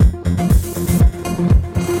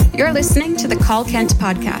You're listening to the Call Kent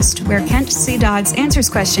podcast, where Kent C. Dodds answers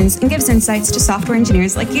questions and gives insights to software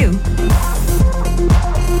engineers like you.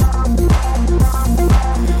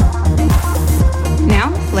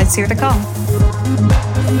 Now, let's hear the call.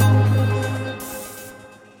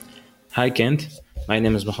 Hi Kent, my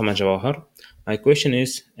name is Mohammed Jawahar. My question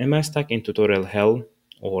is, am I stuck in tutorial hell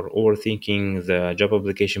or overthinking the job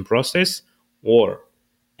application process, or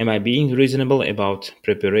am I being reasonable about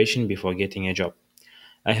preparation before getting a job?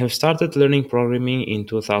 I have started learning programming in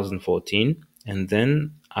 2014, and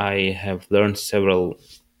then I have learned several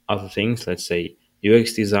other things, let's say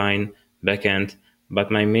UX design, backend,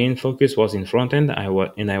 but my main focus was in frontend. I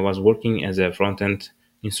was working as a frontend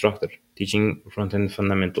instructor, teaching frontend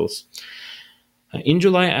fundamentals. In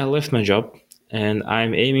July, I left my job, and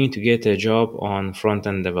I'm aiming to get a job on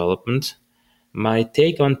front-end development. My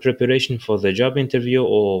take on preparation for the job interview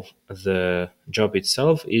or the job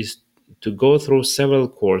itself is to go through several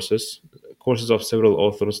courses of several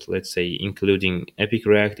authors, let's say, including Epic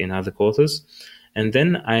React and other courses. And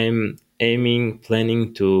then I'm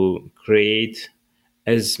planning to create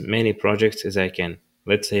as many projects as I can.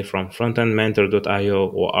 Let's say from frontendmentor.io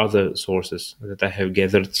or other sources that I have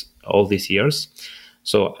gathered all these years.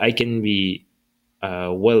 So I can be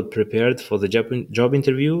well prepared for the job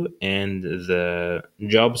interview and the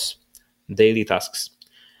job's daily tasks.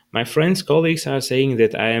 My friends, colleagues are saying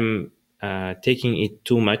that I am taking it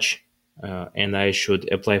too much and I should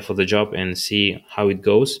apply for the job and see how it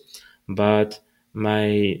goes. But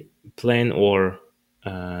my plan or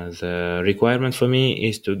the requirement for me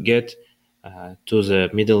is to get to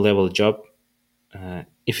the middle level job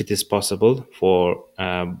if it is possible for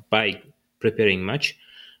by preparing much.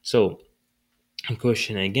 So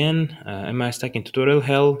question again, am I stuck in tutorial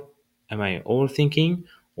hell? Am I overthinking,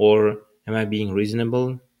 or am I being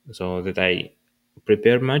reasonable so that I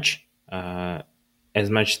prepare much, as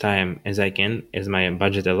much time as I can, as my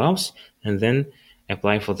budget allows, and then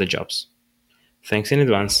apply for the jobs? Thanks in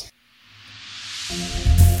advance.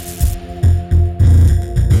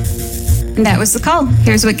 And that was the call.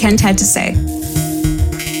 Here's what Kent had to say.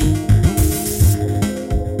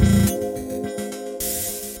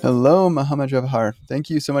 Hello, Mohammed Jawahar. Thank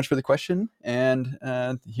you so much for the question. And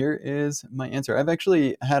here is my answer. I've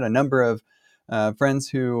actually had a number of friends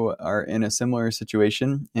who are in a similar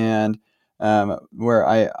situation, and where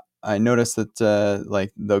I notice that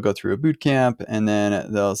like they'll go through a boot camp and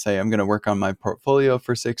then they'll say, I'm going to work on my portfolio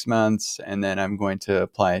for 6 months and then I'm going to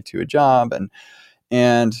apply to a job.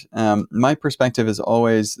 And my perspective is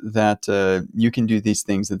always that you can do these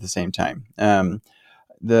things at the same time. A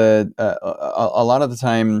lot of the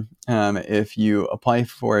time, if you apply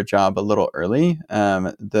for a job a little early,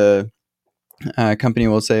 the company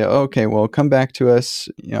will say, okay, well, come back to us,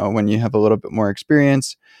 when you have a little bit more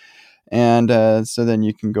experience. And so then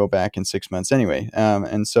you can go back in 6 months anyway.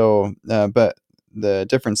 But the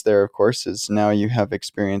difference there, of course, is now you have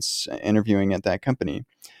experience interviewing at that company.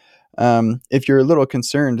 If you're a little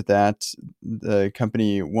concerned that the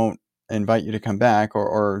company won't invite you to come back,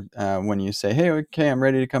 or when you say, hey, okay, I'm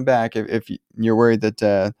ready to come back, if you're worried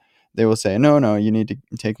that they will say, no, you need to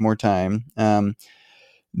take more time,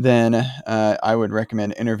 then I would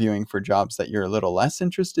recommend interviewing for jobs that you're a little less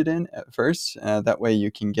interested in at first. That way you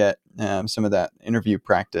can get some of that interview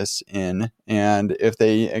practice in. And if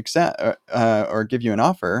they accept or give you an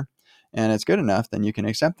offer and it's good enough, then you can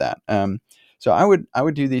accept that. So I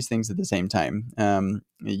would do these things at the same time.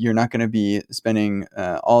 You're not going to be spending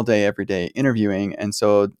all day, every day interviewing. And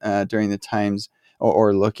so during the times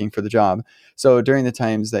or looking for the job. So during the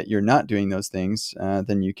times that you're not doing those things,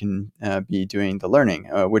 then you can be doing the learning,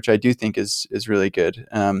 which I do think is really good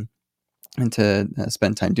and to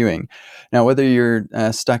spend time doing. Now, whether you're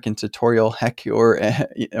stuck in tutorial heck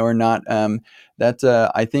or not,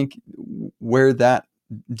 I think where that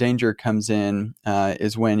danger comes in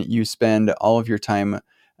is when you spend all of your time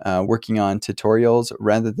working on tutorials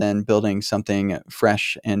rather than building something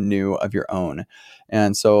fresh and new of your own.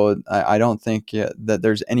 And so I don't think that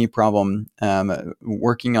there's any problem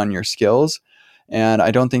working on your skills. And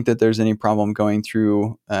I don't think that there's any problem going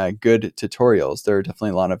through good tutorials. There are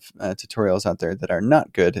definitely a lot of tutorials out there that are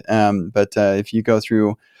not good. But if you go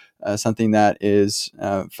through something that is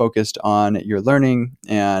focused on your learning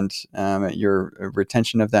and your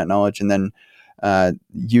retention of that knowledge, and then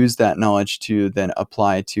use that knowledge to then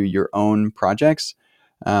apply to your own projects,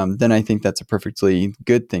 then I think that's a perfectly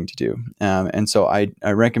good thing to do. And so I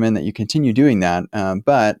recommend that you continue doing that,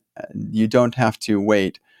 but you don't have to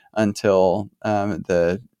wait until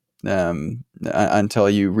the until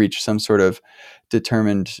you reach some sort of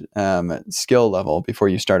determined skill level before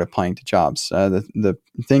you start applying to jobs. The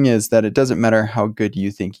thing is that it doesn't matter how good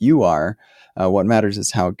you think you are. What matters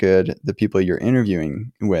is how good the people you're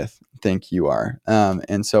interviewing with think you are.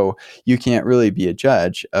 And so you can't really be a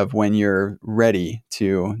judge of when you're ready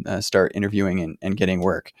to start interviewing and getting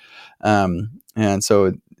work. And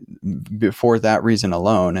so for that reason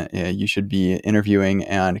alone, you should be interviewing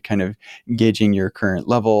and kind of gauging your current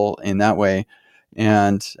level in that way.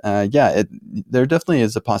 And there definitely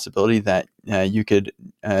is a possibility that you could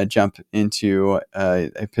jump into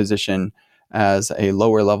a position as a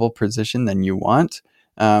lower level position than you want.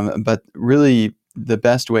 But really, the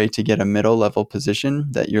best way to get a middle level position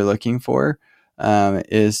that you're looking for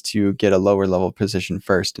is to get a lower level position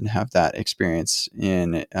first and have that experience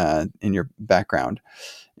in your background.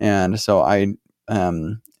 And so I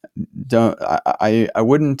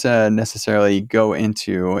wouldn't necessarily go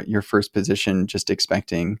into your first position just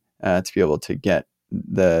expecting to be able to get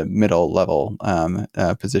the middle level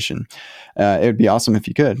position. It would be awesome if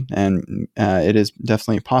you could, and it is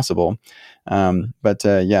definitely possible. But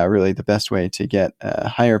really the best way to get a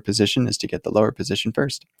higher position is to get the lower position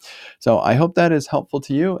first. So I hope that is helpful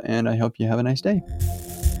to you, and I hope you have a nice day.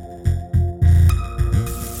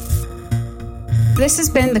 This has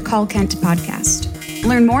been the Call Kent podcast.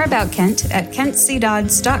 Learn more about Kent at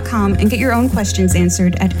kentcdodds.com and get your own questions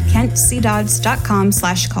answered at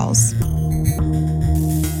kentcdodds.com/calls.